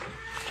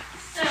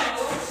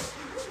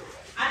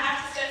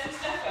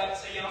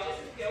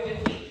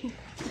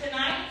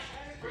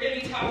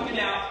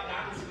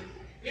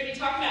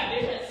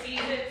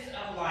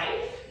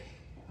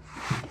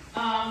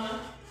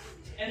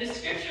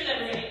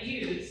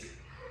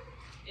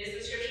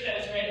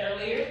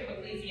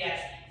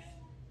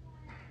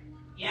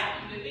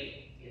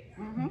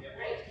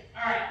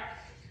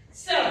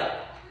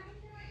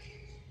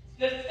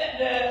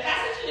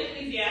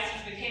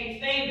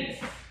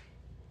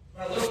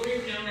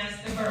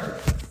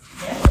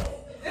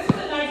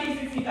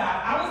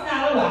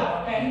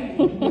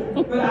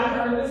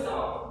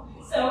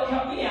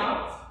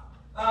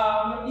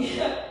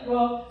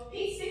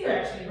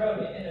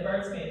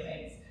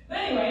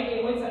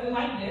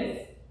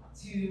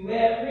to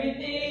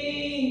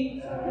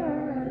everything.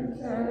 Turn,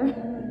 turn,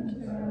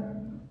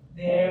 turn.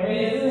 There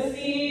is a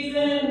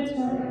season.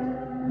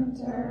 Turn,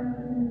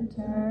 turn,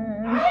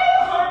 turn. I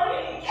have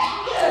harmony.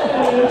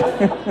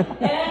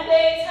 And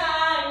a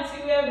time to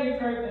every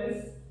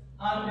purpose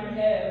under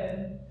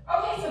heaven.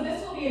 Okay, so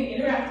this will be an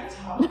interactive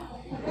talk.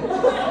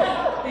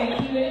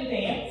 Thank you in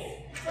advance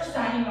for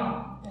signing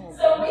on.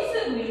 So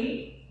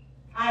recently,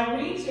 I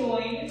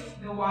rejoined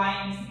the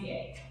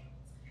YMCA.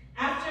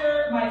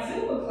 After my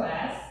Zumba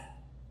class,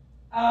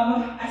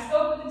 I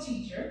spoke with the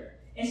teacher,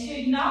 and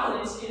she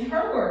acknowledged in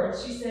her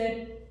words, she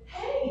said,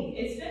 "Hey,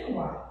 it's been a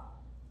while."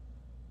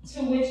 To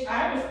which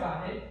I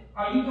responded,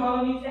 "Are you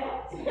calling me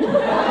fat?"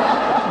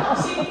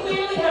 She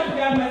clearly had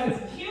forgotten my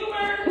sense of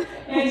humor,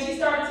 and she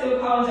started to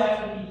apologize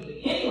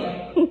repeatedly. Anyway,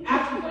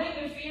 after putting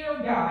the fear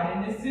of God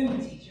in this Zumba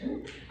teacher,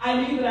 I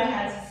knew that I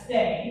had to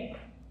stay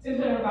to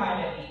put her mind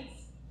at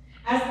ease.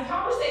 As the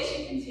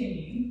conversation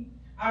continued,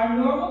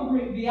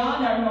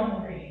 beyond our normal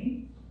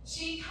greeting,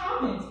 she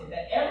commented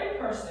that every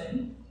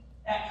person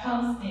that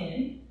comes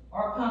in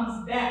or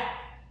comes back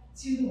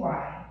to the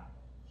Y,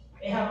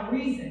 they have a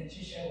reason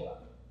to show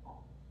up.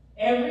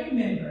 Every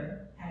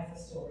member has a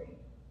story.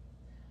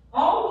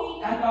 All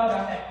week I thought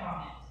about that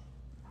comment.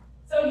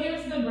 So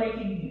here's the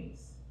breaking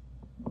news.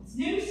 It's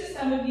news to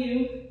some of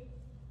you,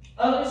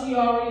 others you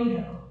already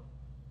know.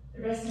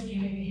 The rest of you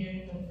may be hearing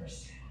it for the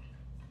first time.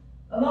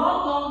 A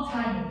long, long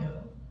time ago,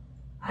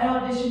 I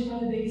auditioned for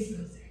The Biggest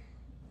Loser.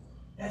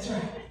 That's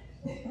right.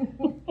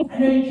 I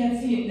know you can't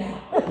see it now.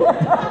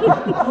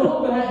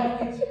 Oh, but I have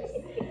pictures.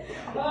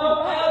 I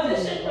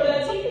auditioned for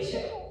that TV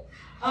show.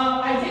 I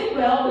did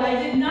well, but I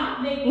did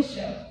not make the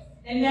show.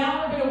 And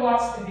now we're going to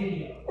watch the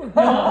video.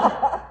 No,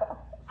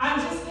 I'm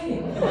just kidding.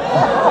 You will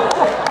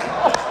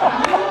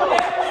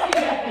never see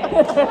that thing.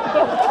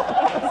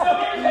 So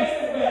your face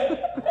is good.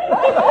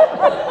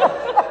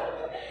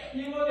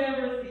 You will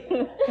never see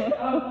it.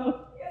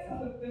 Yes,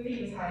 the feed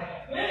is high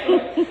enough. But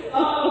anyway,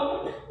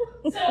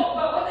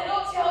 but what they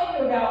don't tell you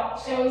about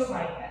shows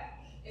like that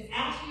is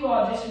after you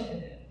audition for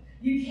them,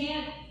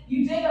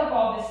 you dig up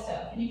all this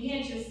stuff, and you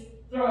can't just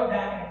throw it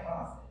back in a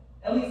closet.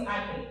 At least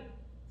I couldn't.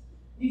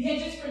 You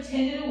can't just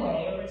pretend it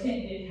away or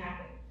pretend it didn't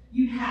happen.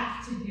 You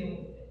have to deal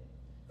with it.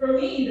 For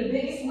me, The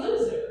Biggest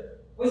Loser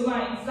was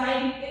my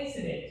inciting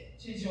incident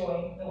to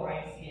join the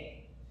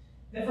YMCA.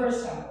 The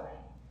first time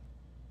around.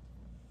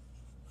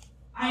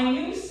 I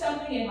knew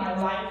something in my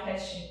life had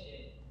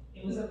shifted.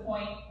 It was a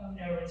point of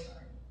no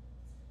return.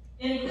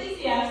 In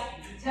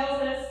Ecclesiastes, it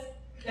tells us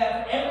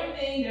that for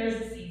everything there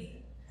is a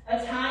season, a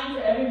time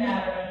for every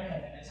matter under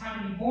heaven, a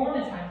time to be born,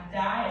 a time to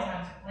die, a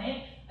time to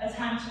plant, a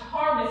time to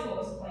harvest what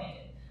was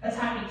planted, a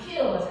time to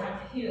kill, a time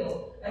to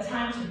heal, a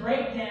time to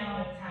break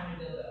down, and a time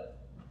to build up.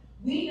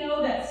 We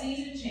know that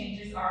season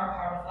changes are a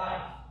part of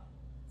life.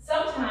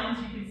 Sometimes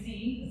you can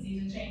see the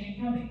season changing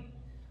coming.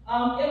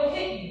 It will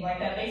hit you like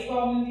that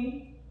baseball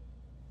movie.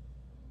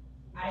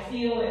 I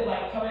feel it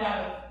like coming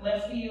out of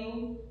left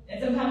field, and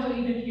sometimes you'll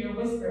even hear a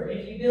whisper,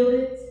 "If you build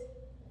it,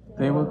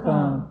 They will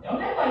come."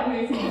 Don't act like you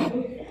ain't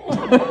seen it.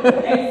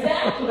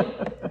 Exactly.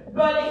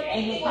 But if you're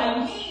anything like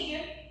me,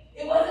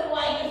 it wasn't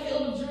like the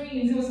Field of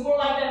Dreams. It was more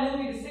like that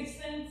movie, The Sixth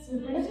Sense,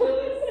 with Bruce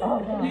Willis.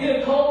 You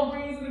get a cold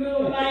breeze in the middle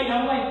of the night, and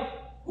I'm like,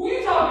 "Who are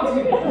you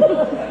talking to?"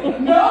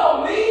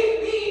 No,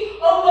 leave me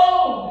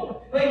alone.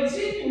 Like,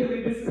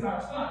 genuinely, this is my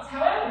response.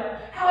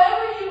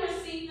 However you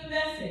receive the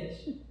message,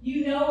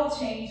 you know a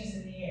change is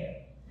in the air.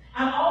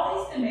 I'm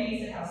always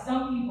amazed at how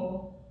some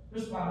people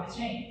respond to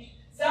change.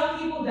 Some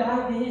people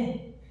dive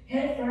in,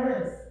 head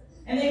first,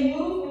 and they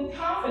move with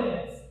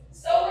confidence.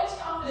 So much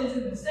confidence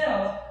in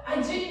themselves,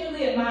 I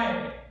genuinely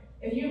admire it.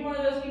 If you're one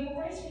of those people,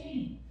 raise your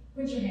hand.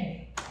 Put your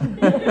hand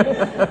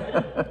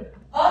up.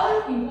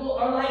 Other people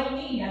are like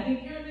me. I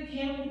think you're in the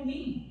camp with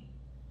me.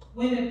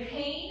 When the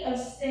pain of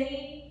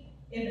staying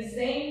in the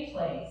same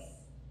place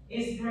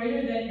is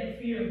greater than your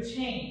fear of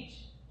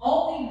change,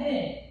 only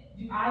then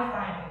do I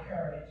find the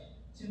courage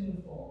to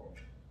move forward.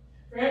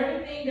 For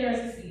everything there is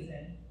a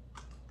season,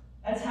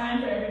 a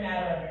time for every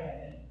matter under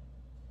heaven,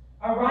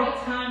 a right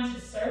time to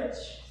search,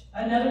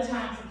 another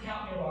time to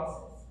count your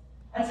losses,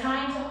 a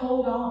time to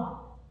hold on,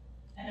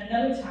 and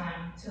another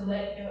time to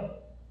let go,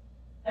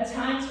 a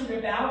time to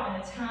rip out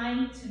and a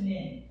time to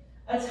mend,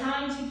 a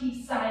time to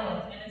keep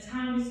silent and a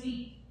time to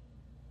speak,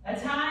 a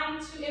time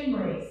to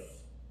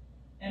embrace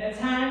and a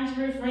time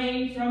to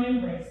refrain from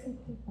embracing,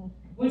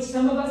 which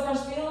some of us are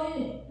still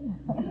in,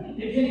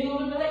 depending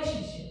on the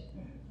relationship.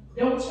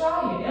 Don't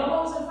try it.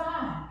 Elbows are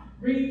fine.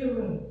 Read the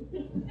room.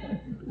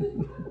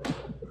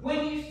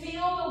 When you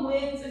feel the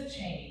winds of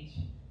change,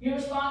 your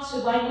response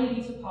should likely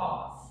be to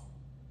pause,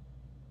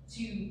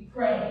 to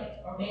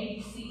pray, or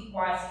maybe seek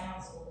wise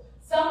counsel.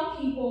 Some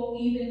people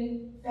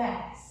even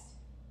fast.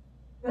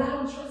 But I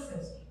don't trust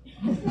those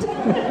people.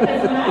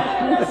 Because when I'm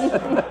at a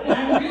restaurant and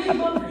I'm really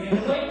hungry and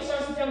the waiter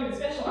starts to tell me the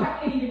special, I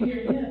can't even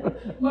hear him,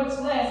 much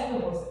less the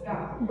voice of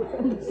God.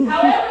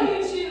 However you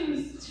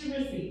choose to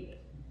receive it,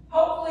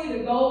 hopefully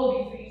the goal will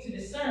be for you to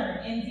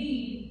discern,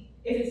 indeed,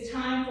 if it's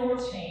time for a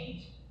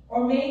change,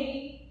 or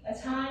maybe a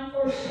time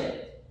for a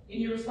shift,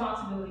 in your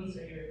responsibilities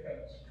or your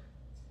approach.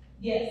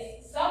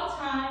 Yes,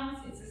 sometimes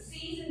it's a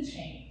season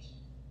change,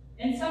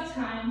 and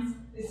sometimes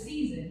the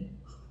season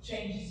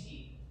changes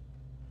you.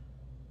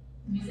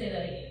 Let me say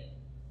that again.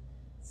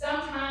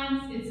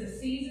 Sometimes it's a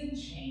season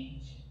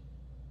change,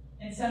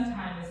 and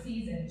sometimes the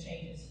season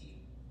changes you.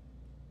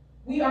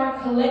 We are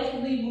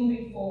collectively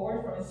moving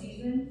forward from a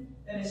season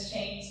that has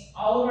changed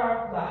all of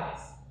our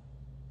lives.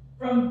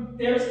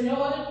 There's no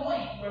other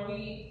point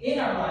in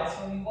our lives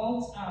where we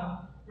won't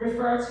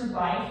refer to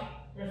life,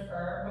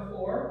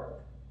 before,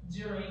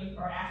 during,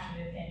 or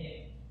after the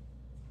pandemic.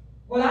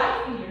 What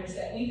I fear is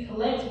that we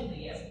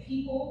collectively, as a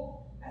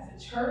people, as a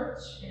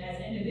church, and as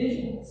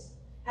individuals,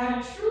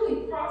 haven't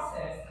truly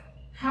processed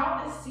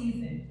how this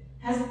season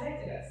has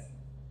affected us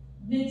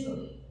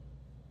mentally,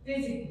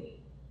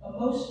 physically,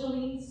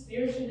 emotionally,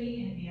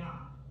 spiritually, and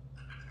beyond.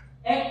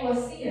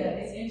 Ecclesia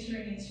is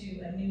entering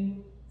into a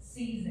new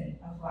season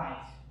of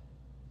life.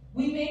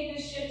 We made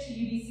this shift to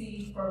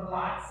UBC for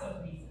lots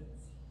of reasons.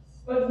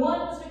 But one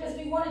was because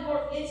we wanted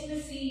more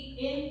intimacy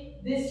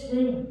in this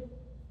room.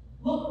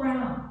 Look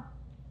around.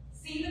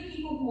 See the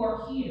people who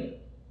are here.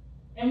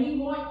 And we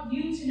want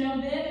you to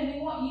know them, and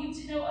we want you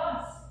to know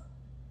us.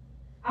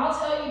 I'll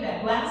tell you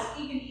that last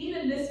week and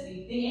even this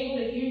week, being able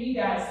to hear you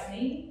guys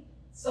sing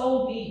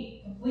sold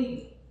me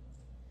completely.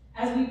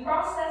 As we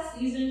process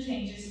season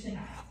changes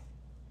tonight,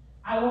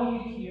 I want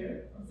you to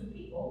hear from some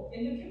people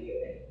in the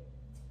community.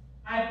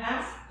 I've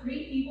asked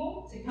 3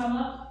 people to come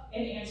up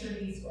and answer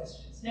these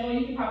questions. Noah,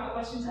 you can pop the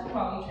questions up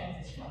while we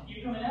transition.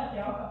 You're coming up,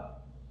 y'all come.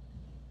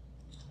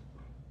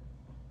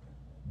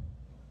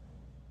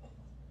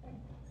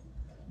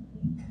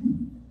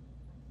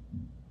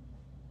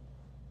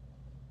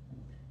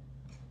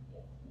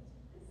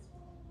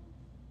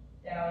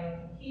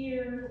 Down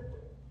here.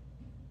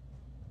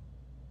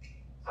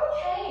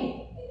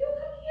 Okay, you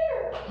come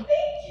here.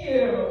 Thank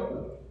you.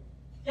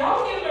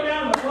 Y'all give them a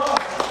round of applause.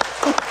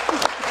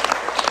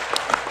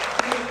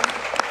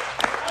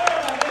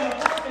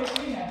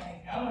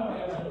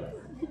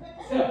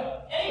 So,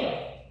 anyway.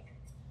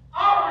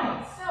 All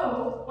right,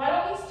 so why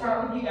don't we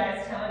start with you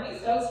guys telling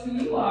these folks who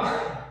you are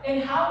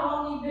and how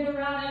long you've been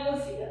around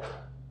Ecclesia.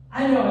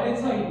 I know, I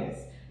didn't tell you this.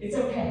 It's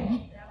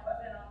okay.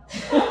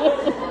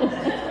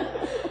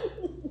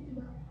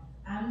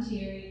 I'm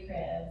Jerry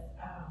Krebs,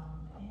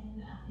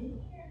 and I've been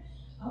here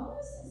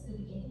almost since the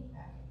beginning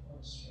back at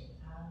Fort Street.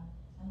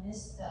 I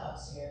missed the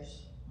upstairs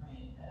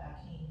room, but I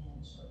came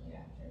in shortly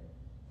after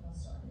I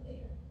started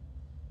there.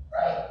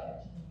 Right.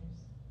 13 years.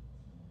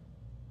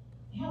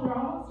 Yeah, we're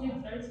almost,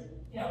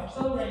 13. Yeah, we're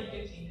celebrating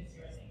 15 this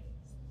year, I think.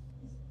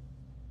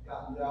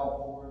 Gotten y'all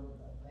for,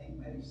 I think,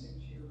 maybe 6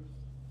 years.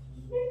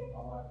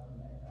 My wife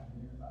and I have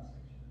been here about 6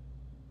 years.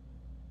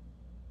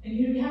 And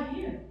who do we have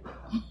here?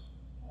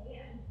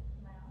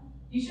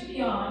 You should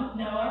be on.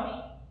 No,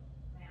 I'm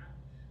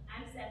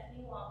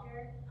Stephanie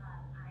Walker.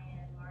 I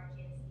am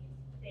Margie's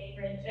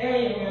favorite. There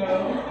you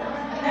go.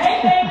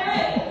 Hey, favorite!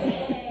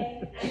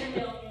 Hey, I'm a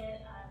Milton.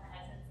 My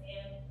husband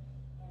Sam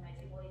and my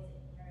 2 boys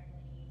are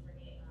in the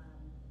Avery.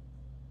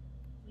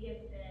 We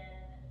have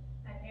been,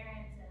 my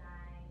parents and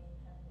I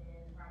have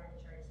been part of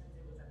the church since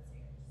it was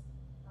upstairs.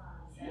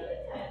 So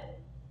it's been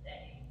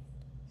decades.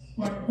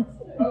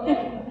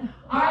 Okay.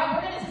 All right,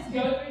 we're going to just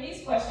go through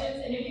these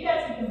questions, and if you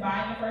guys can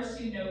combine the first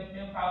 2, no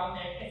problem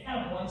there. It's kind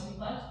of 1-2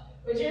 punch.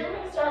 But Jerry, we're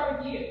going to start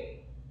with you.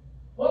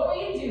 What were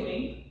you doing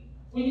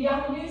when you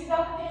got the news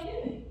about the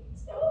pandemic?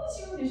 So what was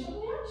your initial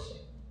reaction?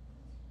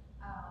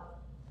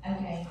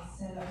 Okay,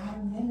 so I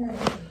remember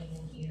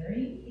being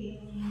eerie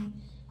feeling.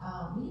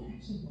 We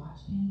actually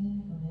watched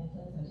Pandemic on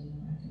Netflix. I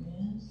didn't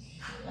recommend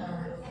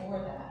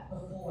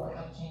before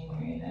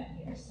January of that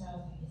year. So I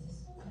was like, is this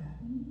what's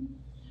happening?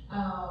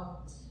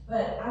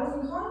 But I was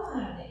in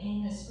Carolina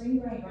in the spring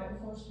break, right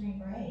before spring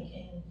break,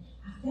 and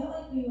I felt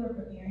like we were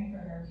preparing for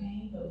a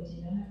hurricane, but we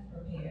did not have to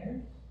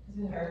prepare. Because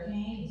with a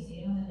hurricane, you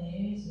see it on the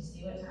news, you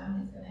see what time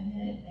it's going to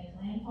hit, make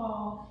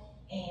landfall,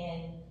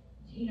 and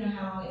you know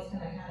how long it's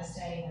going to kind of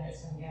stay, where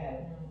it's going to go.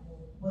 And I'm like,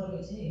 well, what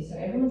do we do? So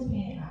everyone's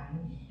panic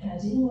buying, and I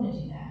didn't want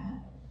to do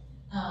that.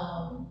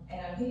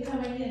 And I'm picking up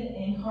my kid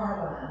in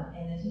Carolina,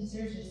 and the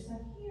teacher's just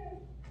like,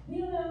 here,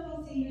 we don't know if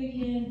we'll see you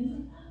again. And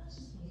I'm like, oh, it's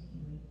just be a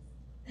few weeks.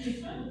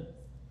 It's fun.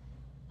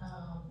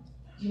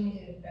 Do you want me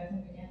to do both of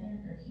them together,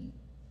 or keep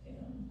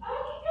going? Keep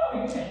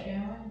going. Keep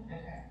going?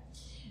 Okay.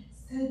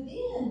 So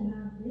then, when I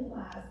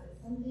realized that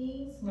some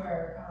things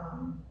were,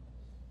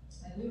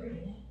 like we were in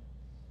it,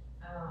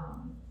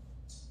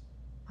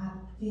 I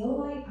feel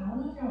like, I don't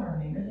know if y'all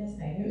remember this,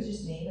 maybe it was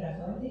just me, but I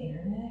feel like the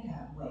internet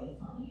got way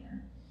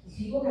funnier.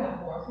 People got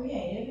more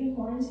creative in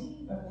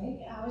quarantine, or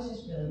maybe I was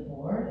just really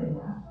bored and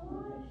laughed a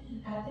lot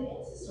at the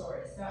Insta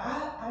stories. So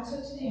I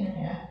took to the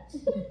internet,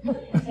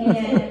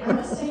 and I'm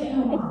a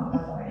stay-at-home mom, by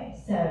the way.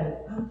 So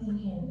I'm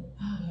thinking,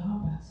 oh, y'all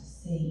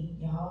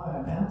are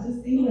about to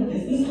see what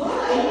this is like.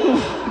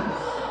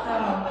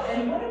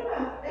 And one of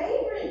my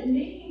favorite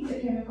memes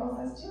that came across,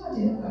 I still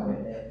identify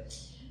with it.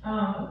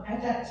 At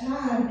that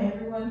time,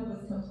 everyone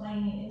was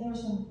complaining, and there were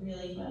some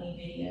really funny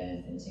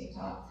videos and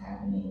TikToks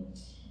happening.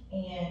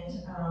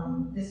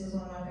 And this was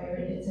one of my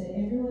favorite. It said,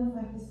 everyone's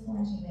like this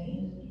quarantine, they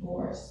end in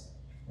divorce.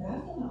 But I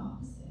feel the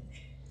opposite.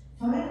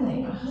 Finally,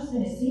 my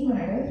husband has seen what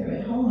I go through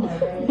at home on a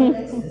regular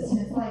basis, and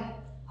it's like,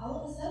 all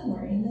of a sudden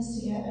we're in this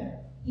together.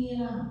 He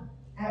and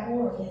I, at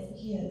war against the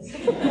kids.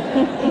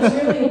 It's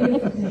really a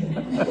beautiful thing.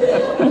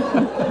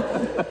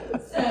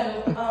 So,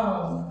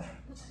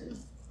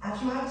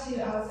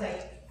 I was like,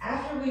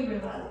 after we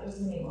realized it was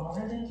going to be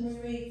longer than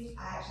 3 weeks,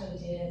 I actually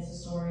did Insta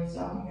stories.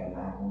 Y'all can go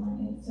back on my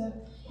Insta.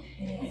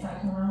 And it's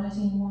like Corona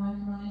Team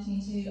 1, Corona Team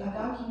 2. I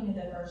documented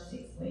the first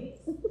 6 weeks.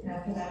 And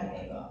after that, I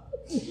gave up.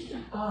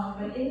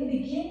 But in the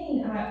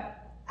beginning, I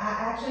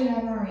actually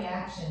had my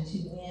reaction to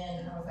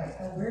when I was like,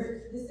 oh,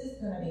 this is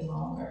going to be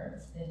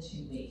longer than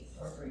 2 weeks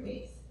or 3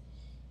 weeks.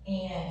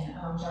 And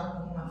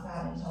Jonathan came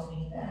outside and told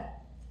me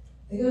that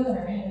the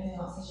governor had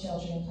announced a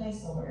shelter in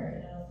place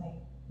order. And I was like,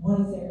 what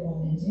has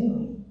everyone been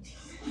doing?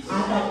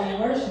 I thought we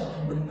were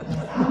sheltering in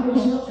place. I've been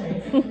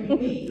sheltering for 3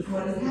 weeks.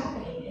 What is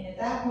happening? And at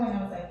that point,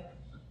 I was like,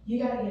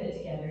 you got to get it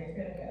together. You're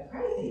going to go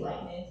crazy,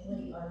 like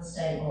mentally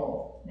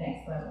unstable,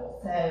 next level.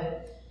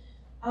 So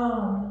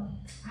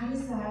I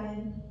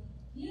decided,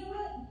 you know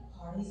what?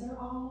 Parties are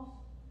off.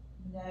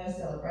 No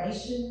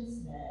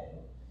celebrations,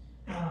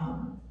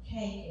 no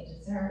cake and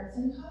desserts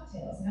and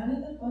cocktails. None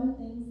of the fun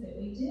things that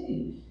we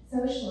do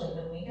socially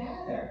when we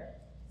gather.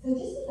 So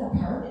this is the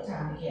perfect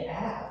time to get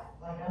out.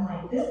 Like, I'm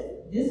like,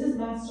 this is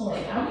my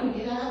story. I'm going to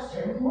get out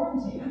during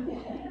quarantine.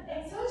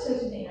 And so I took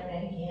to the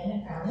internet again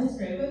and found this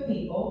group of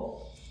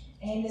people.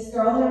 And this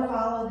girl that I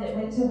followed that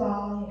went to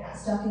Bali and got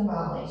stuck in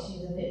Bali, she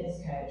was a fitness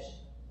coach.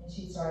 And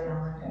she started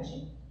online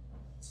coaching.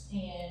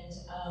 And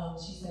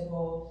she said,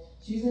 well,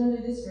 she was going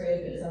to do this group.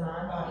 It was a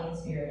mind, body, and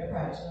spirit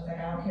approach. And I was like,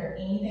 I don't care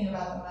anything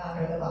about the mind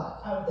or the body,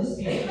 or the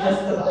spirit,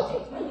 just the body.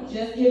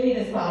 Just give me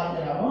this body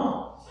that I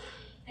want.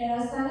 And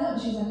I signed up.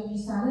 She was like, if you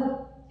sign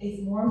up,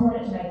 it's more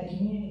important to make the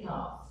community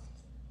calls.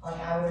 Like,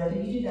 I would rather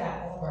you do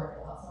that than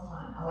workouts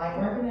online. I like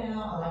working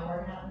out. I like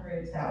working out in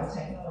groups. That was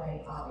taken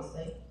away,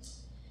 obviously.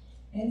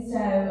 And so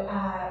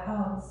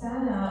I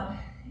sign up,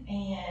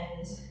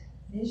 and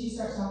then she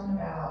starts talking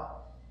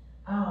about,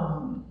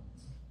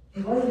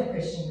 it wasn't a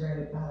Christian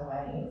group, by the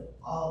way. It was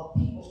all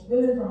people,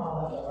 women from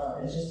all over the world.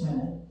 It was just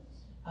women.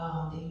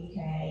 The UK,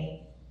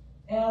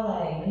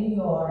 LA, New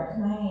York,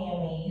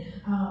 Miami,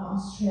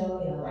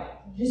 Australia,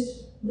 like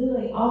just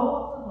literally all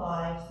walks of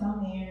life,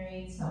 some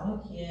married, some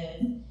with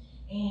kids.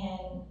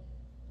 And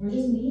we're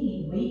just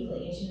meeting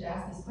weekly, and she would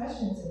ask these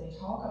questions, and we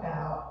talk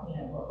about, you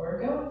know, what we're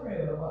going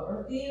through, or what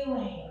we're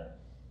feeling, or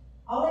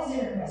all these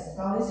different questions,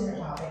 all these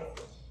different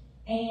topics.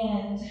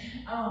 And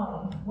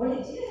what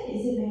it did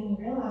is it made me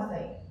realize,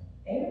 like,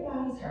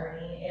 everybody's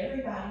hurting,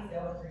 everybody's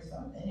going through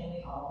something, and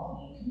we all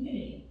need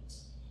community.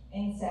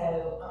 And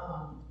so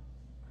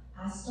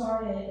I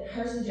started,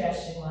 her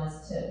suggestion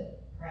was to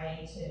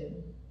pray to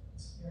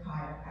your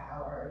higher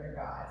power or your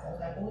God. So I was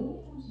like,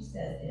 well, anytime she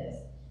says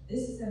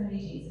this is going to be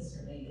Jesus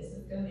for me, this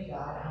is going to be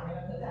God, I'm going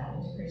to put that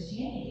into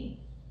Christianity.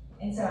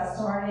 And so I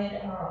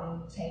started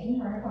taking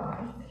her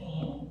advice,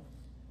 and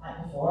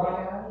like before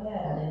I got out of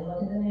bed, I didn't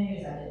look at the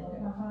news, I didn't look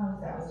at my phone,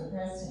 because that was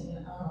depressing.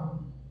 And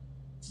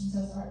so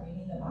I started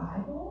reading the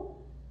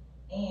Bible,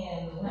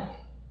 and like,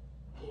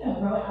 you know, I've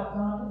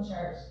grown up in the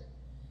church,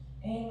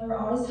 and we were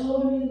always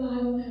told to read the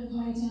Bible and have a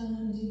quiet time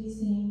and do these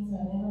things,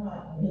 but I never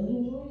like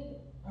really enjoyed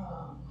it,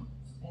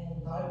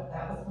 and thought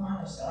that was fun.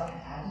 I just felt like I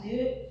had to do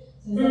it.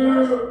 So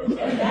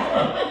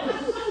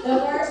the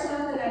first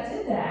time that I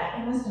did that,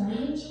 and I started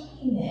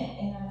enjoying it,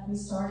 and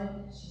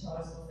she told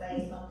us we'll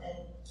say something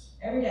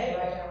every day,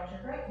 write down what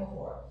you're grateful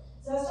for.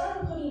 So I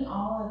started putting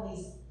all of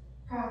these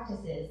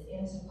practices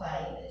into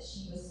play that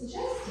she was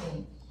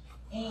suggesting,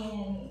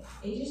 and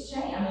it just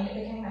changed. I mean, it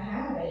became a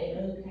habit. It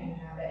really became a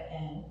habit,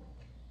 and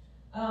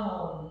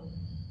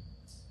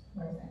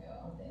where does that go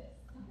on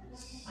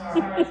this?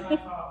 Sorry, it's my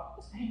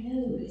fault. I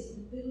know, it's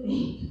the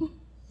booty.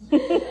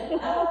 Let me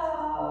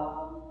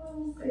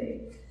see.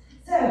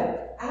 So,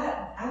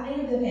 I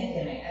think of the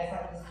pandemic as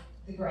like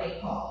the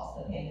great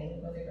pause. The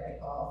pandemic was a great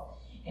pause.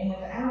 And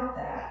without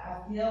that,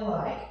 I feel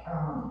like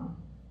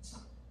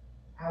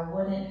I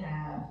wouldn't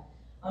have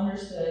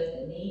understood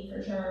the need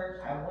for church.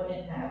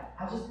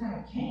 I just kind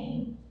of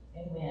came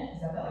and went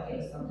because I felt like it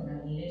was something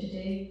I needed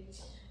to do.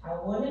 I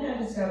wouldn't have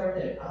discovered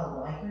that I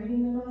like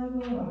reading the Bible.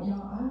 Like,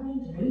 y'all, I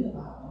read through the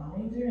Bible. I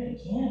read through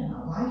it again, and I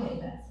like it.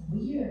 That's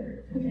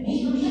weird for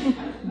me.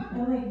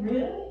 I'm like,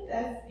 really?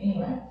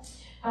 Anyway.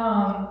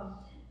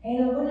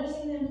 And I wouldn't have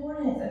seen the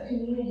importance of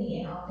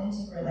community and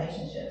authentic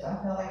relationships.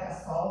 I felt like I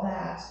saw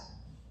that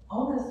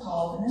on those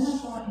calls, and then I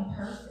saw it in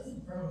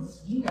person from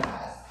you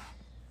guys.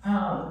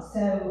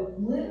 So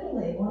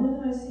literally, one of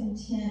the most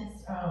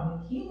intense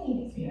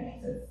healing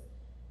experiences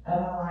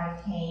of my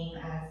life came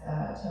as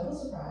a total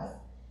surprise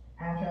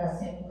after I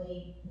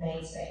simply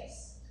made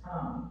space.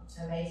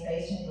 I made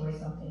space to enjoy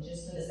something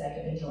just for the sake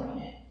of enjoying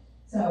it.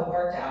 So I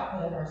worked out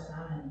for the first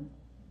time and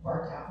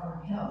worked out for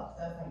my health.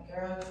 So I was like,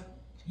 girl,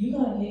 you're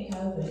gonna get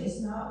COVID. It's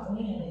not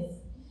when,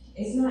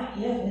 it's not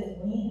if, it's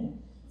when.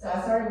 So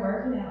I started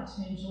working out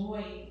to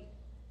enjoy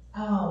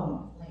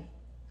like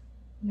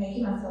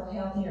making myself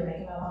healthier,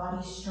 making my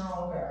body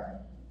stronger.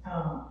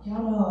 Y'all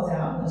know I was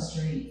out in the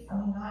street. I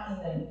mean,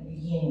 not in the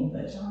beginning,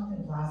 but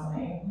Jonathan flies on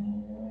an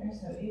airplane everywhere,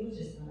 so it was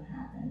just going to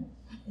happen.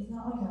 It's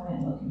not like I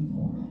went looking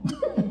for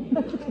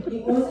it.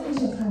 It wasn't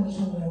until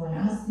 2021. I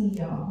see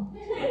y'all.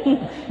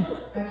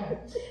 Okay.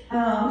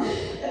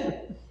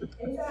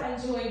 And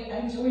so I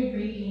enjoyed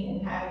reading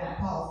and having that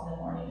pause in the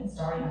morning and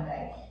starting my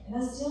day. And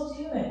I still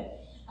do it.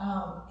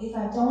 If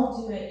I don't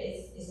do it,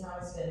 it's not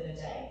as good of a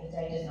day. The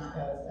day does not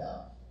go as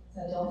well.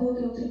 So I don't feel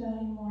guilty about it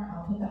anymore.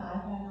 I'll put the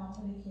iPad on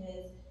for the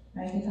kids,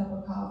 make a cup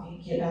of coffee,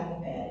 get back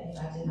in bed if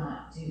I did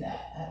not do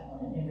that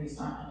morning and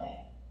restart my day.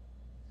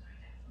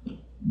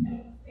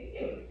 Thank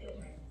you.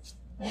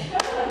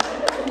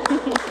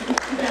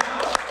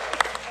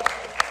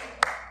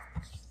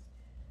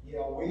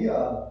 Yeah, we,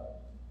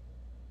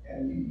 and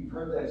you've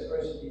heard that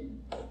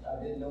expression,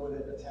 I didn't know it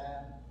at the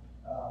time.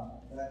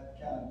 That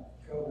kind of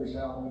covers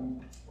how we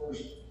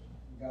first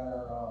got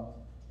our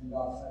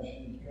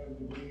indoctrination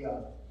into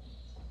COVID.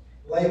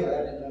 Later, I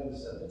didn't know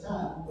this at the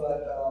time, but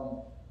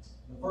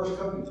the first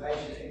COVID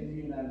patient in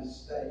the United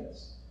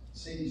States,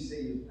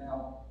 CDC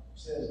now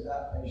says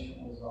that patient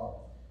was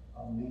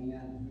a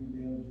man who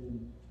lived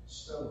in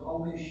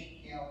Snohomish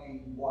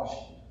County,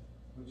 Washington,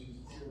 which is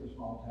the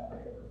small town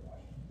ever in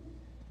Washington.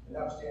 And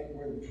that was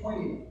January the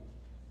 20th.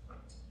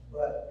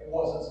 But it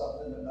wasn't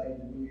something that made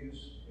the news.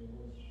 It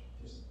was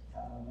just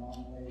kind of an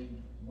anomaly,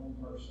 one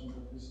person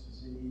with this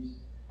disease.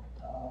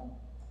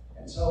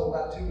 And so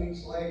about 2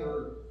 weeks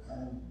later,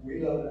 we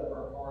loaded up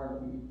our car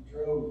and we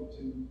drove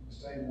to the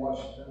state of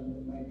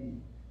Washington, maybe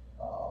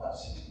about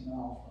 60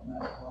 miles from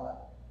that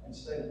spot, and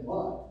stayed a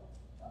month,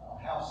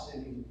 house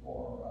sitting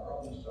for our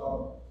oldest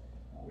daughter.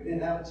 We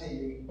didn't have a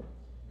TV,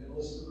 didn't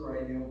listen to the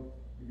radio,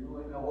 we didn't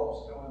really know what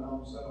was going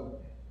on, so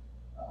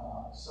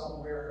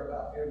somewhere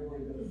about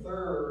February the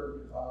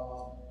 3rd,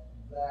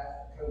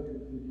 that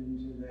COVID moved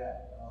into that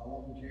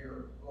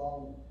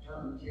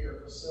long-term care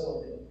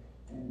facility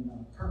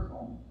in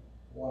Kirkland,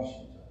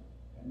 Washington.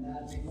 And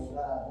 9 people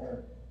died there.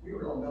 We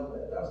really don't know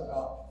that. That was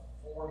about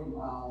 40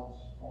 miles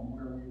from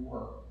where we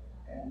were.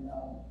 And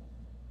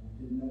we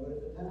didn't know it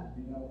at the time.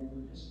 You know, we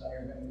were just there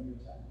having a good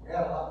time. We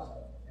had a lot of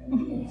fun. And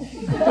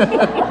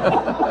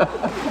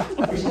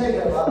we stayed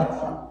there about a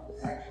month,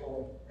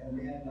 actually. And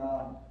then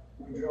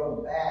we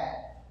drove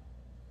back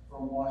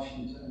from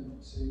Washington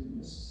to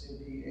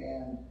Mississippi.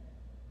 And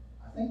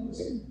I think it was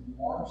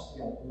March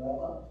the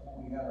 11th when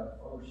we had our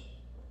first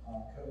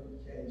COVID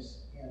case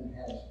in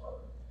Hattiesburg.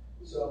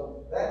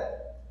 So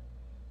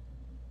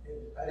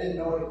I didn't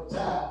know it at the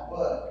time,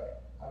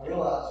 but I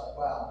realized,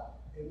 wow,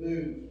 it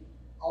moved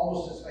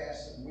almost as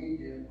fast as we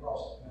did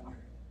across the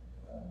country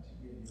to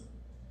get here.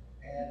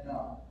 And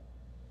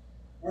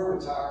we're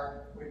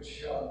retired,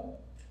 which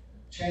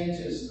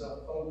changes the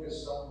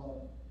focus on the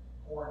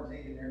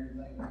quarantine and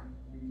everything.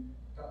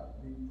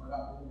 We're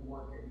not going to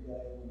work every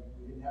day.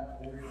 We didn't have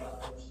to worry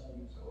about those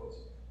things. So it's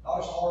not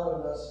as hard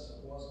on us as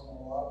it was on a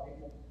lot of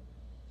people.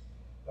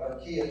 But our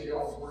kids, you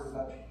always worry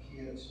about your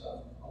kids.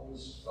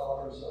 Oldest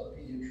daughter's a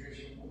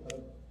pediatrician with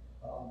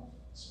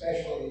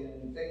especially in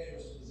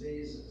infectious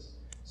diseases.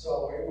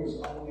 So it was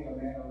only a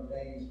matter of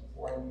days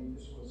before I knew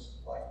this was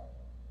like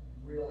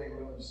really,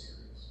 really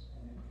serious,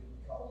 and it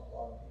could cause a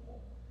lot of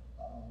people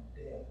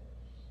death.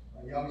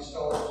 My youngest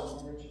daughter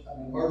was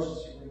an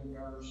emergency room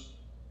nurse,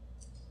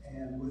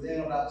 and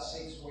within about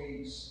 6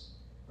 weeks,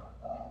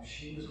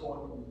 she was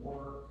going to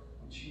work.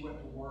 When she went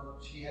to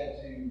work, she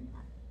had to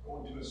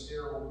go into a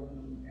sterile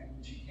room, and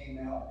when she came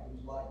out, it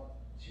was like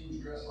she was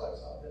dressed like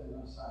something in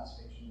a science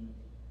fiction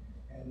movie.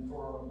 And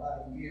for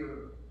about a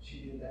year,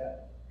 she did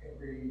that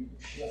every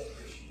shift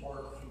that she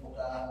worked. People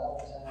died all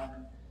the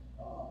time.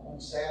 One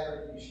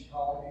Saturday, she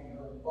called me.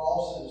 Her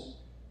boss's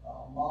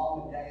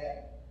mom and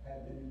dad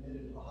had been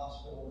admitted to the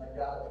hospital. They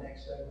died the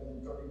next day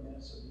within 30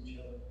 minutes of each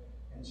other.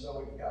 And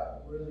so it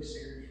got really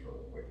serious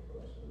really quick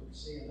for us. We were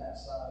seeing that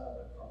side of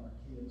it from our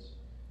kids.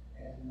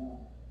 And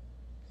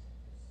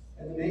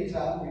in the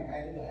meantime, we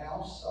painted the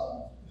house.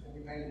 We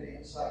painted the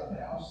inside of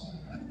the house.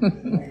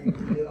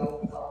 We did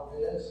all the our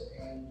beds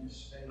and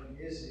just stayed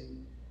busy.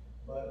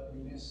 But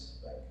we miss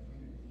that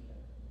community.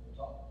 We'll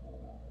talk more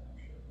about that, I'm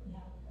sure.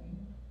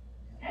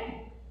 Yeah. Okay.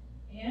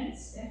 And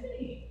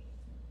Stephanie.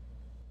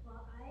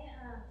 Well,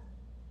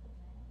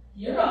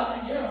 You're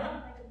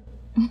on.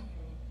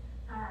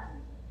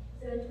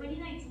 So in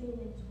 2019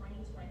 and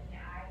 2020,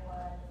 I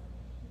was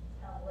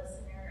a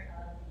listener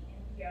of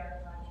the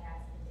NPR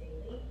podcast The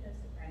Daily,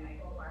 hosted by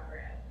Michael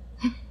Barbaro.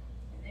 And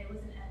there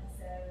was an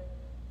episode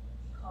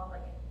called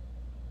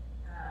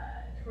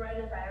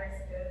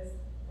Coronavirus Goes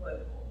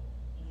Global.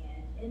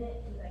 And in it,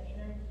 he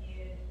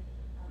interviewed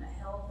a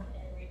health,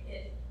 and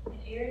it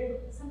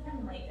aired sometime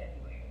in late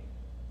February.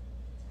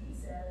 And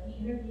so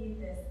he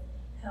interviewed this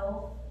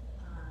health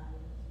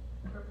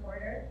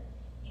reporter,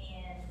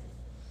 and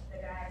the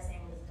guy's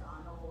name was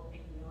Donald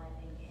McNeil, I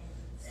think, and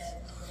he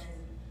said,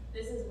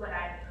 this is what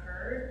I've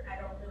heard. I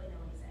don't really know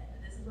what he said,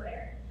 but this is what I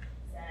heard.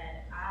 He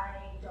said,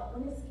 I don't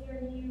want to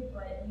scare you,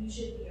 but you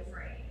should be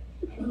afraid.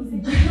 And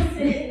he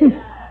suggested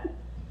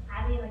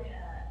having a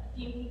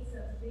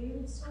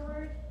food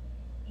stored,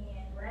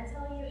 and when I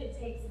tell you it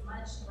takes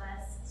much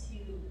less to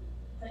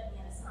put me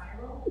in a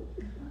spiral,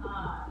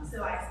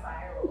 so I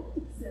spiraled.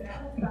 So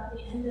that was about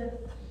the end of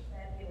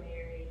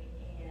February,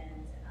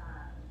 and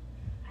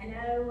I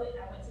know I went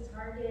to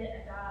Target,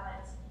 I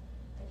got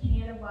a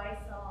can of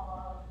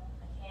Lysol,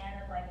 a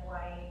can of like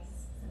wipes,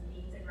 some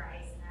beans and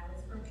rice, and I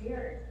was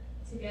prepared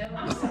to go.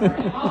 I'm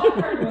sorry, all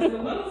I heard was the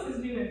Lewis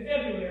is due in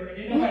February.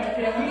 Didn't nobody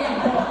tell me in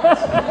March.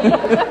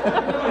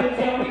 Didn't nobody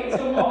tell me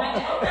till March.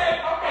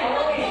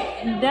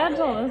 Okay. That's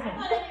all, isn't I it?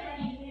 thought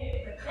everybody knew,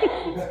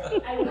 but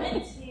then I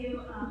went to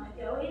a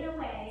going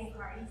away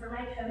party for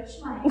my coach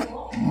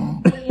Michael,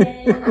 and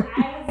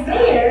I was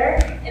there,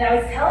 and I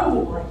was telling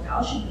people like,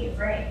 y'all should be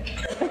afraid. People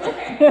were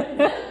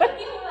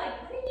like,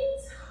 what are you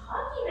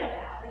talking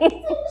about? Like, it's in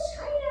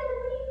China,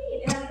 what do you mean?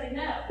 And I was like,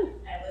 no,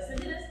 I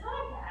listened to this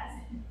podcast.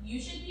 You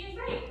should be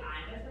afraid.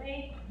 I'm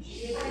afraid. You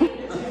should be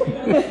afraid.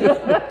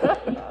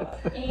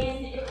 And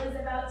it was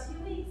about 2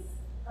 weeks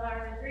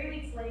or 3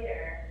 weeks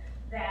later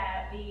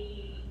that we,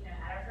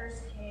 had our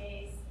first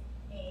case,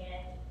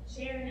 and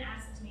Sharon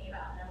asked me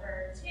about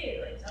number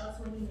 2. Like, tell us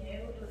when you knew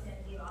it was going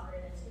to be longer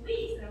than 2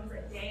 weeks. And I was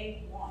like,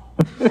 day 1.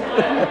 We were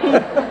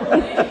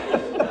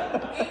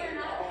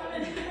not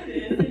coming to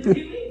this in 2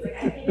 weeks. Like,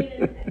 I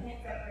can't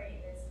separate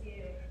those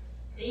two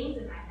things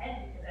in my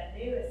head because I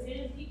knew as soon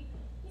as he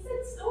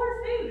said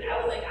store food, I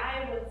was like,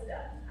 I was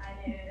done. I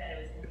knew that it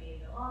was going to be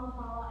the long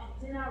haul, and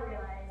did not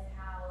realize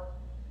how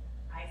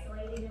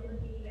isolating it would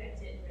be. I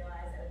didn't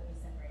realize I would be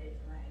separated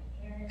from my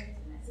parents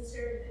and my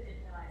sisters. I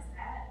didn't realize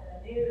that, but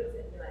I knew it was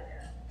going to be like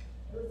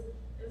it was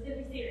going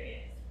to be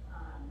serious.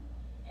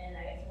 And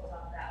I guess we'll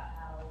talk about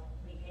how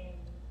we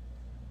came.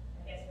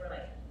 I guess we're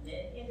like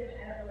mid-pandemic.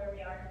 I don't know where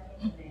we are in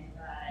the pandemic,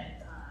 but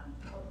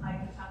I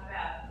can talk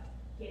about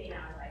getting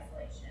out of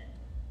isolation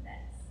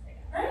next.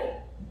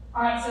 Great.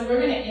 All right, so we're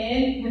going to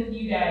end with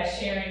you guys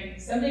sharing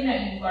something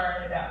that you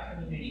learned about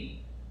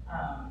community.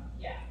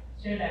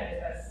 Share that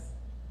with us.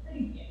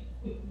 Quickly.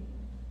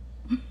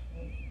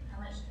 How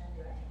much time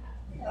do I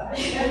have?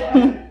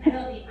 I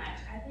don't need much.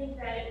 I think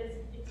that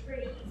it's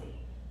pretty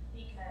easy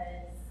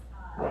because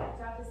I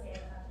talked to Sam, I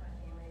talked to my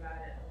family about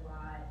it a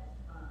lot.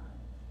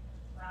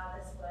 Wow,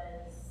 it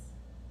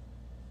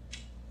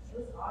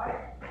was hard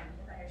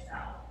by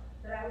yourself,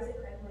 but I was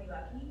incredibly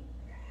lucky.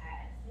 Like I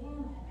had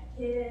Sam, I had my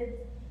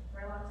kids. For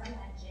a long time,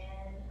 I had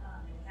Jen,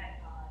 and we had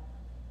Todd.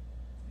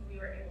 And we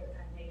were able to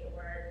kind of make it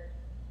work,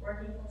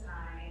 working full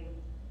time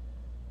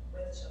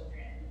with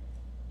children.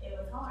 It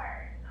was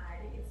hard. I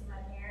didn't get to see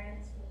my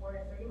parents for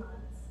 3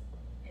 months.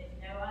 And if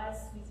you know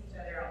us, we see each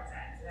other all the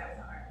time, so that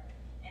was hard.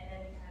 And then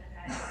we kind of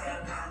had to go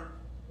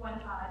from one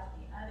pod to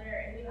the other,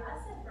 and we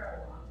lasted for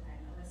a long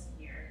time, almost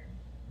a year,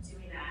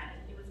 doing that.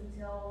 And it was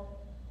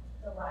until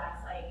the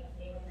last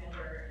family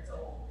member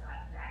adult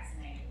got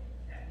vaccinated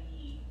that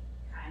we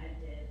kind of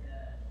did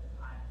the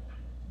pod thing.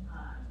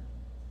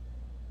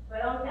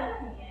 But on the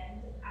other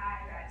hand,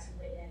 I got to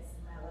witness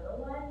my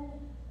little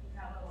one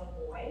become a little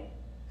boy.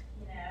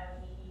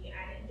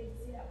 I didn't get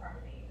to see that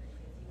part of it because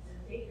he was in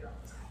the daycare all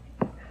the time. He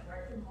got to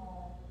work from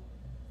home,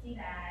 see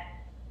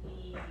that.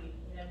 We,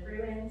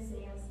 ruined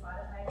Sam's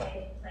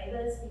Spotify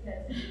playlist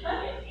because we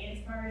had a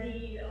dance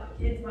party on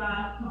Kids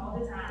Bop all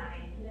the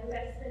time. We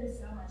got to spend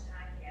so much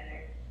time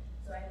together.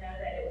 So I know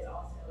that it was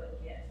also a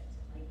gift,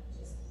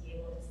 just to be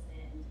able to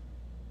spend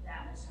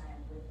that much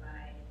time with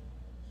my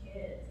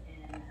kids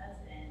and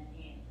husband,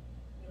 and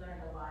we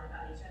learned a lot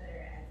about each other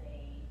as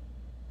a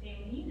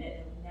family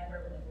unit that we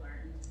never would have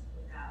learned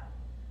without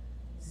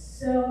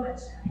so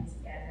much time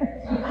together.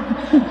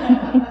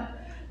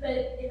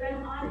 But if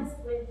I'm honest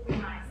with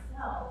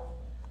myself,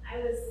 I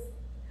was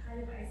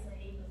kind of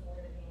isolating before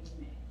the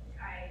pandemic.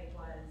 I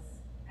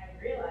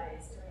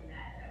realized during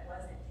that I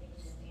wasn't taking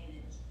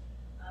advantage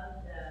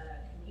of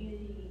the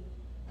community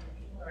and the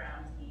people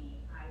around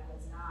me. I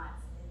was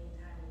not spending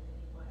time with the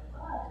people I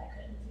loved. I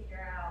couldn't figure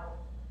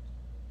out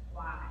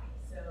why.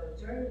 So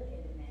during the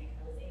pandemic,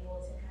 I was able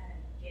to kind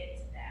of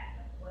get to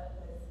that, of what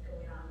was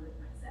going on with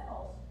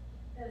myself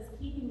that was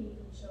keeping me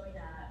from showing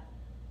up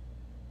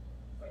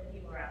for the people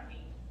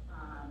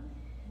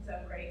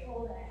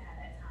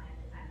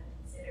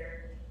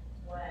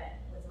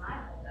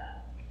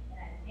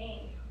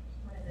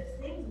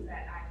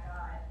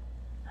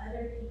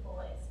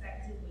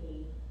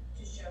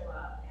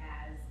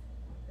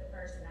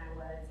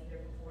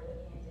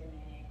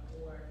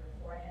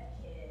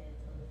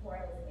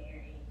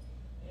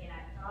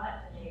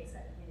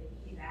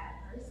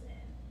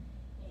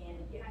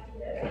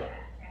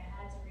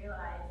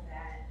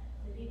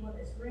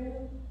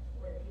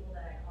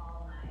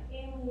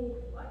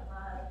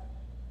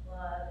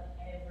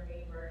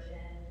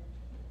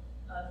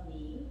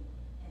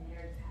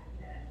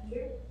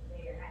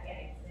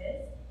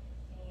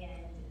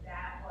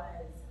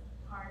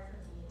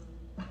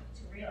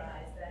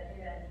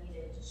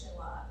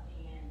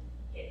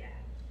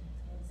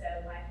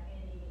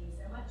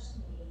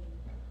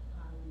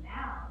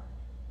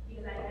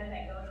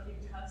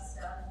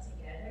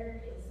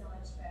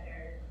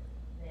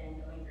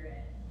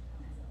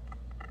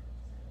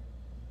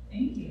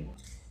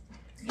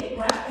Get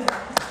clapping.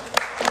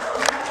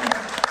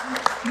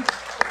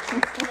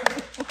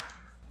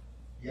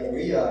 Yeah,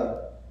 we,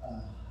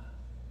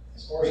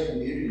 as far as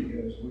community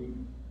goes, we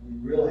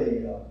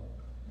really,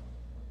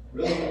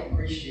 really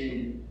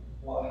appreciated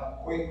how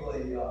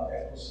quickly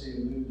Ecclesia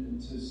moved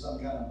into some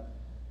kind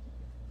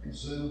of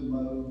Zoom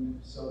mode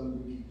so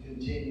that we could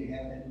continue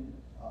having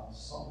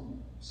some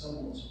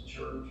semblance of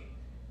church.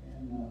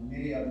 And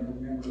many of them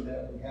remember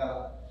that we had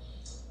a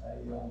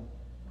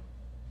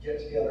get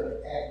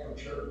together after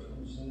church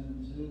on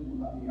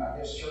Zoom. I mean, I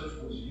guess church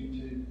was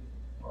YouTube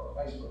or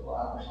Facebook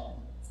Live or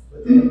something. But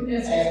then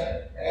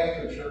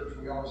after church,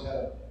 we always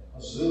had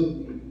a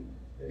Zoom meeting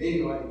that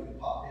anybody could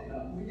pop in.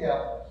 We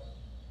have,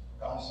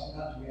 gosh,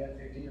 sometimes we had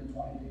 15 or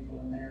 20 people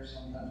in there.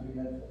 Sometimes we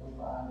had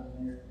 45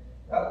 in there.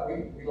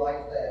 We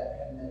liked that,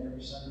 having that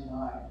every Sunday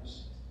night,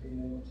 just being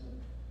able to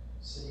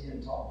see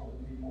and talk to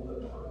the people that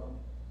were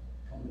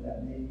coming to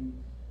that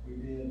meeting. We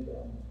did,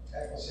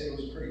 Ecclesia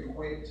was pretty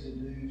quick to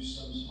do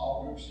some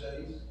small group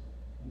studies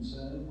in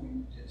Zoom. We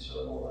did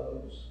several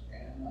of those,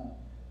 and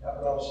that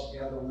brought us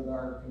together with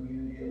our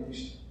community, at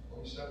least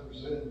over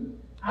Zoom.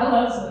 I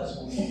love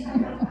Zoom.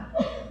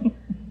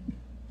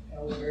 It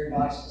was very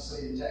nice to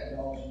see the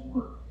technology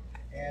work.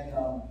 And,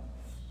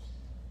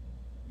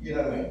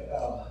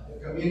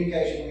 the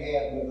communication we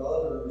had with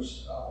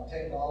others,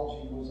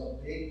 technology was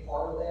a big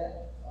part of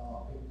that.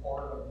 A big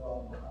part of,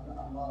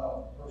 I'm not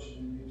a person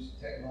who gives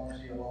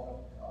technology a lot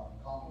of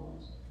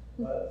compliments,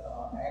 but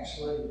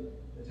actually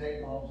the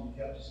technology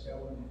kept us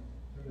going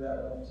through that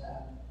rough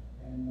time.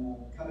 And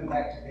coming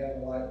back together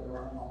like we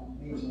are now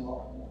means a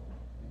lot more.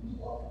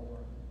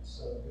 It's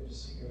good to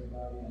see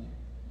everybody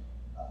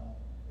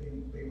and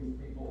be with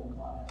people and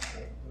not have to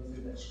go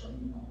through that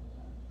screen all the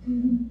time.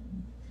 Mm-hmm.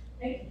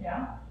 Thank you,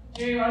 Cal.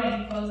 Jerry, why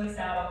don't you close us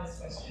out on this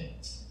question?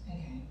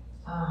 Okay.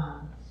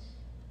 I'm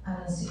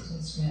going to stick to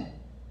the script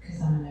because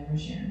I'm an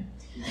oversharer.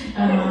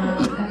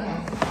 Okay.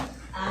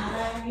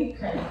 I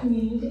credit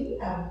community.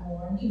 I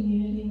mourn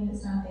community when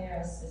it's not there. I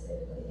was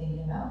specifically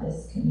thinking about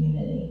this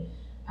community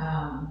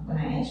when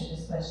I answered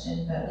this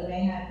question, but we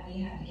had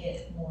to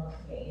get more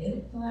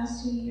creative the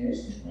last 2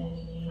 years when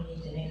community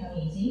didn't come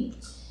easy.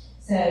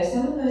 So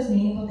some of those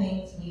meaningful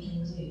things we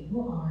can do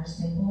are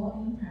simple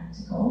and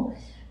practical.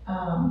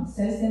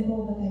 So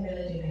simple, but they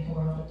really do make a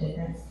world of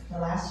difference. The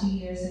last 2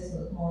 years has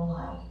looked more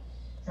like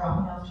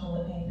dropping off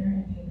toilet paper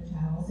and paper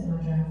towels in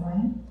my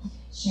driveway,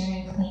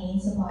 sharing cleaning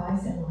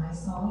supplies and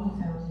Lysol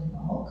you found in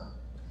bulk,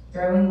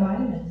 throwing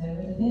vitamins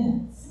over the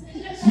bins,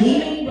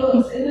 leaving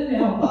books in the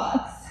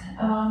mailbox,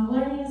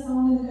 learning a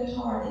song on the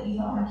guitar that you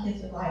thought my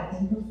kids would like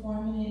and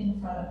performing it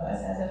in front of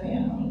us as a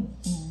family,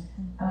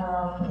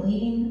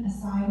 leaving a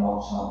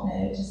sidewalk chalk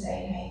note to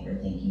say, hey,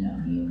 we're thinking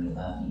of you, we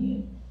love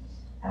you.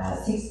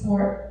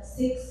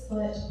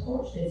 6-foot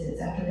porch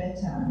visits after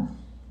bedtime,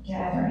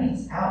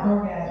 gatherings,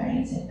 outdoor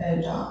gatherings in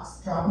boat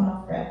docks, dropping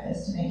off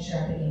breakfast to make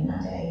sure I began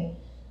my day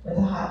with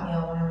a hot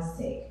meal when I was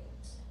sick.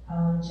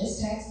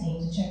 Just texting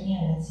to check in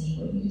and see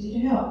what you could do to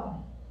help.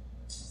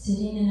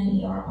 Sitting in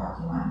an ER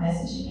parking lot,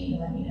 messaging me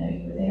to let me know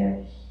you were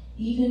there,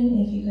 even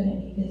if you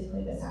couldn't be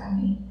physically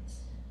beside me.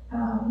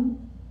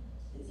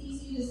 It's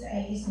easy to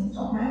say these things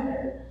don't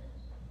matter.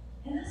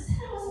 And I said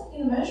I wasn't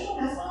being emotional,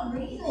 that's why I'm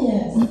reading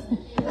this.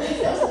 Because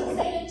those things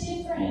made a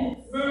difference.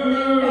 And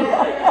they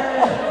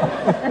matter.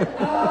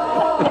 I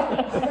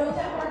wrote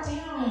that part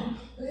down.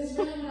 Because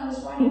really when I was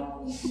writing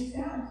all these things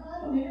down, I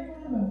cried on every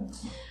one of them.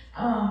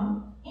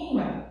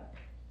 Anyway,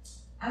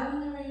 I'm in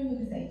the room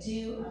because they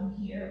do. I'm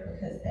here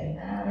because they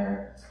matter.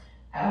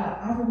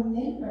 I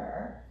remember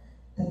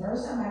the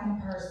first time back in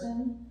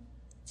person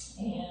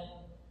and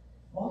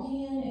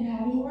walking in and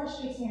having a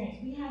worship experience.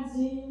 We had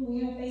Zoom, we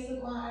had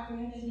Facebook Live, we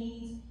had these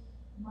meetings.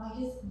 Mike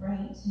is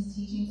great, his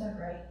teachings are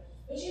great,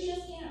 but you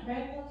just can't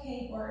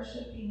replicate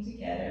worshiping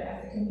together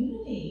as a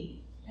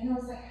community. And I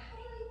was like, how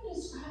do I even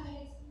describe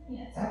that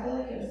experience? I feel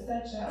like it was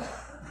such a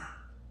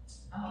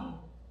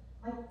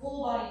full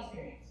body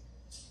experience.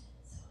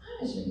 So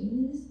I was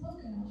reading this book,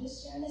 and I'll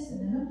just share this, and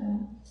then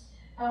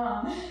I'm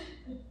done.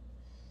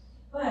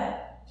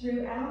 But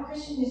throughout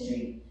Christian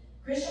history,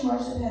 Christian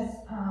worship has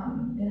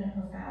been a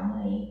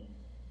profoundly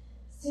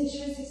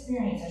sensuous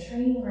experience, a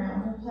training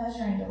ground for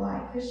pleasure and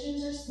delight.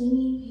 Christians are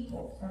singing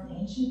people from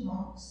ancient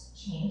monks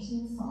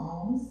chanting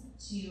psalms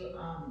to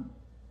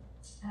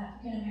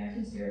African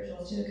American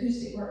spirituals to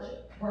acoustic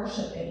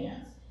worship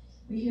bands.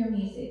 We hear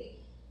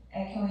music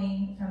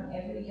echoing from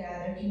every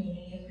gathered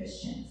community of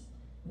Christians.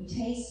 We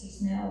taste, we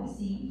smell, we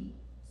see,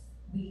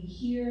 we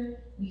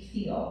hear, we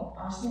feel.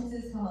 Our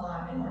senses come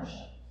alive in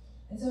worship.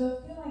 And so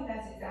I feel like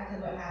that's exactly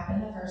what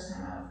happened the first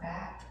time I was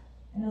back.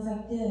 And I was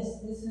like,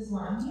 this is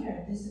why I'm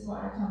here. This is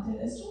why I come through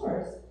those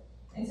doors.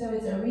 And so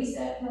it's a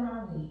reset for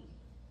my week.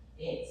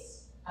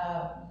 It's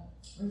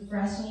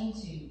refreshing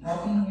to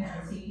walk in here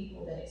and see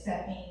people that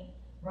accept me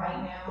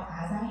right now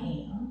as I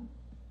am.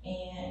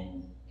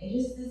 And it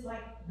just is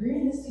like, we're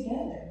in this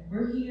together.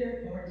 We're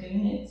here and we're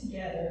doing it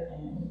together.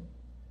 And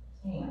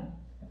anyway,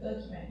 I feel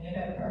like you make me a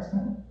better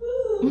person.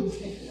 Woo!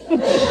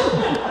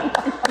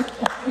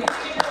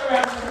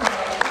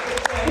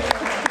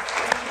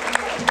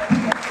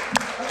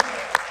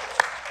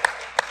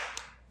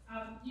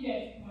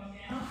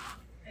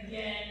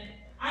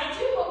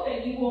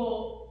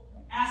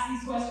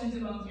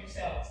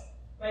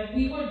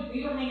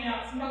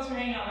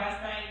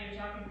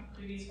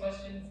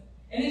 questions,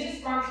 and it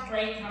just sparks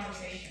great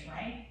conversation,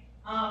 right?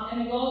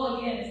 And the goal,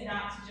 again, is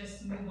not to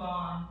just move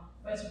on,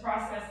 but to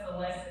process the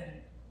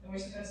lesson that we're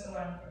supposed to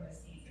learn from this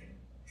season.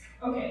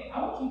 Okay,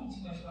 I won't keep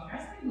you too much longer.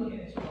 I started looking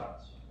at your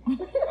watch.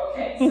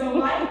 Okay, so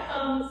life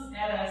comes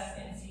at us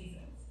in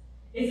seasons.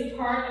 It's a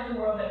part of the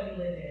world that we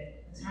live in.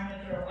 A time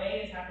to throw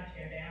away, a time to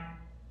tear down,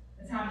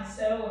 a time to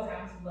sow, a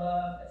time to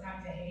love, a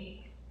time to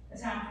hate, a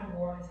time for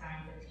war, and a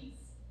time for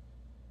peace.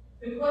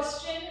 The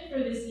question for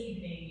this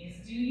evening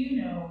is, do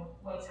you know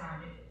what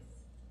time it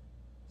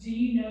is? Do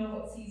you know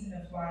what season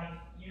of life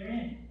you're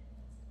in?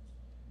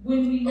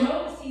 When we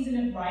know the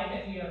season of life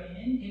that we are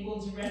in, it will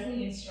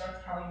directly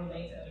instruct how we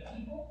relate to other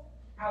people,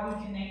 how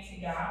we connect to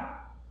God,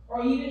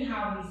 or even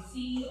how we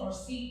see or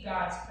seek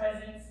God's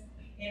presence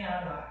in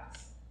our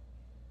lives.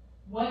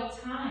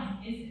 What time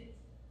is it?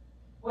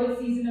 What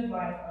season of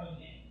life are you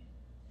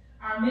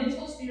in? Our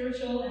mental,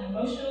 spiritual, and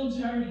emotional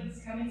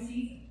journeys come in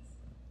seasons.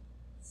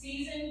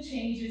 Season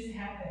changes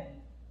happen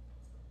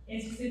in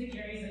specific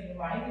areas of your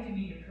life. It can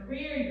be your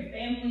career, your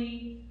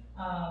family,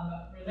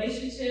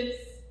 relationships,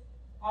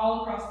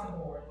 all across the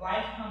board.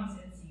 Life comes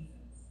in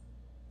seasons.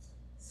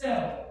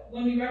 So,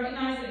 when we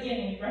recognize the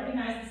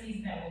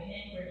season that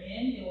we're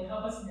in, it will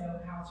help us know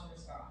how to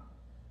respond.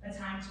 A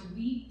time to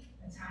weep,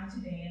 a time to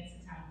dance,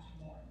 a time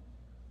to mourn.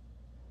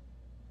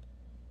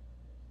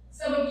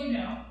 Some of you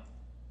know.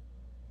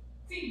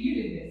 See, you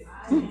did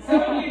this.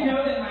 Some of you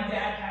know that my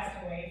dad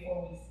passed away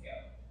 4 weeks ago.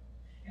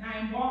 And I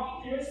am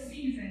walking through a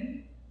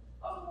season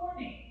of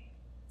mourning.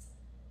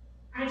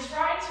 I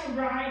tried to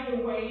ride the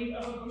wave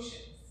of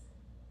emotions.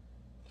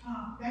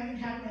 That can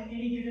happen at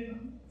any given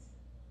moment.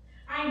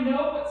 I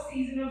know what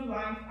season of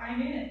life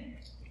I'm in.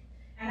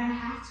 And I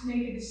have to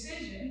make a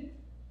decision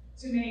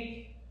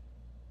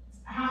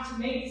I have to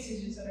make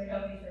decisions that are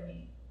healthy for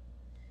me.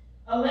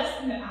 A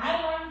lesson that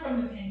I learned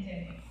from the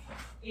pandemic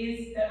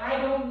is that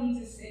I don't need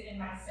to sit in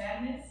my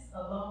sadness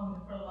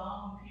alone for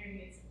long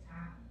periods of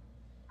time.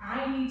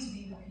 I need to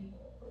be with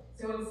people.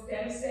 So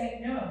instead of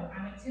saying no,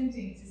 I'm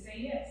attempting to say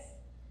yes,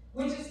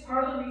 which is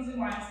part of the reason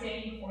why I'm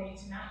standing before you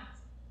tonight.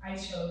 I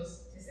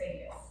chose to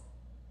say yes.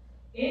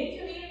 In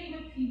community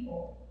with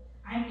people,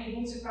 I'm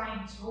able to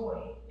find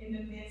joy in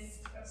the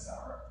midst of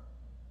sorrow.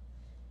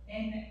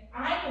 And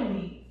I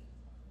believe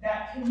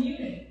that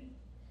community,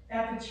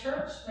 that the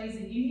church plays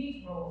a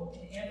unique role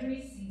in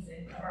every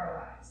season of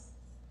our lives.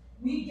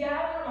 We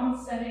gather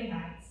on Sunday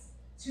nights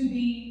to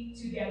be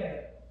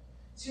together,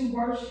 to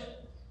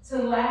worship, to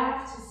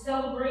laugh, to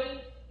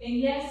celebrate, and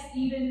yes,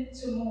 even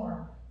to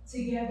mourn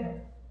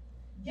together.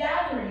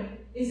 Gathering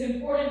is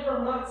important for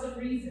lots of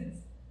reasons,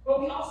 but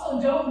we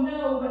also don't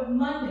know what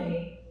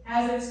Monday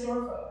has in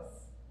store for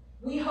us.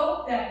 We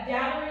hope that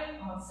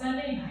gathering on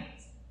Sunday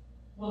night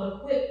will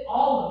equip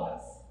all of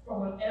us for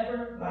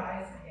whatever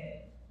lies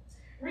ahead.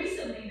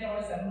 Recently, there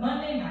was a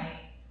Monday night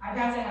I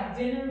got to have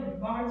dinner with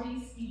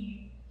Margie,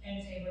 Steve,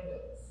 and Taylor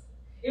Willis.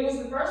 It was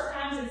the first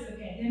time since the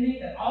pandemic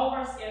that all of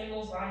our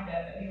schedules lined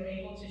up that we were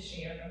able to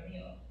share a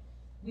meal.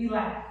 We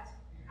laughed.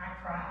 I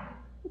cried.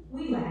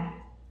 We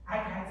laughed. I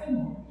cried some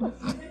more.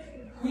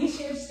 We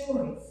shared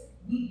stories.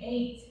 We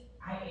ate.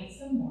 I ate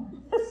some more.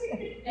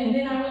 And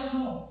then I went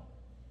home.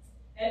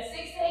 At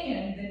 6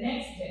 a.m. the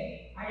next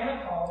day, I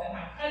got a call that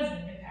my cousin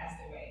had passed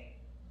away.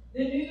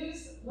 The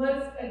news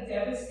was a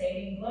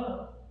devastating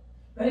blow,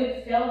 but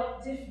it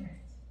felt different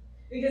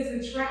because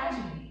the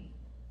tragedy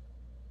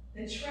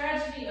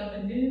of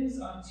the news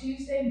on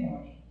Tuesday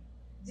morning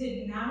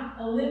did not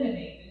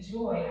eliminate the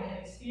joy I had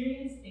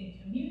experienced in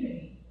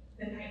community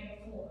the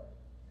night before.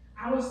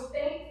 I was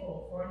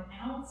thankful for an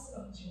ounce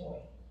of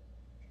joy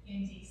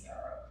in deep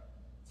sorrow.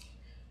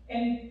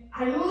 And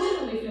I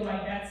literally feel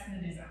like that's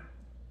the design.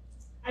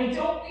 I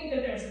don't think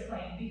that there's a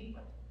plan B.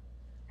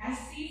 As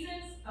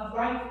seasons of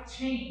life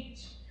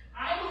change,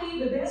 I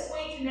believe the best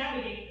way to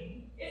navigate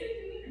them is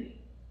in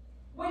community.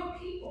 With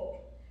people.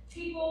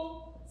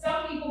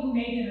 Some people who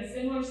may be in a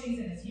similar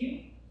season as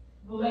you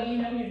will let you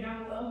know you're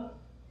not alone.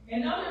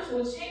 And others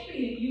will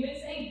champion you and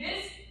say,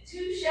 this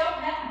too shall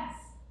pass.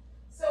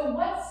 So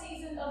what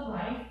season of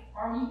life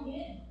are you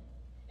in?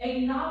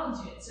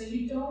 Acknowledge it so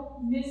you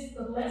don't miss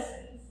the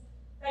lessons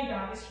that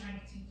God is trying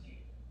to teach you.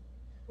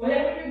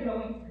 Whatever you're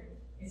going through,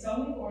 it's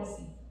only for a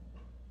season.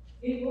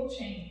 It will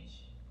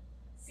change.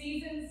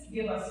 Seasons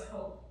give us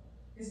hope.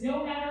 Because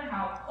no matter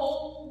how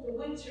cold the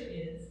winter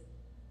is,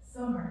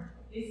 summer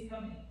is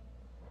coming.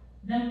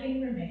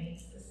 Nothing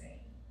remains the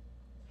same.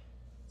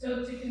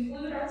 So to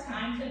conclude our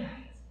time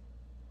tonight,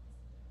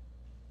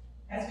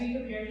 as we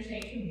prepare to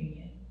take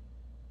communion,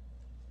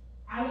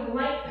 I would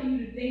like for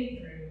you to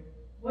think through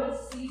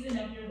what season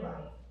of your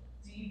life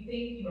do you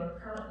think you are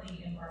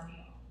currently embarking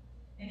on?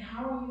 And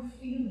how are you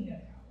feeling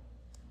about it?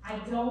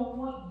 I don't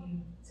want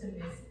you to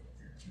miss it.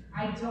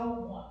 I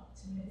don't want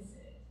to miss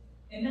it.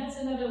 And that's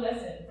another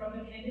lesson from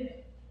the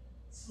pandemic.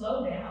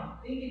 Slow down,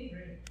 think it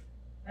through.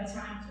 A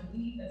time to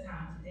weep, a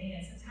time to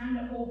dance, a time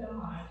to hold on,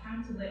 a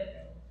time to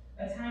let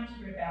go, a time to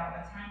rebel,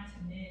 a time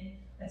to mend,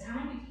 a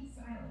time to keep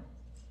silent,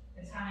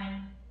 a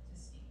time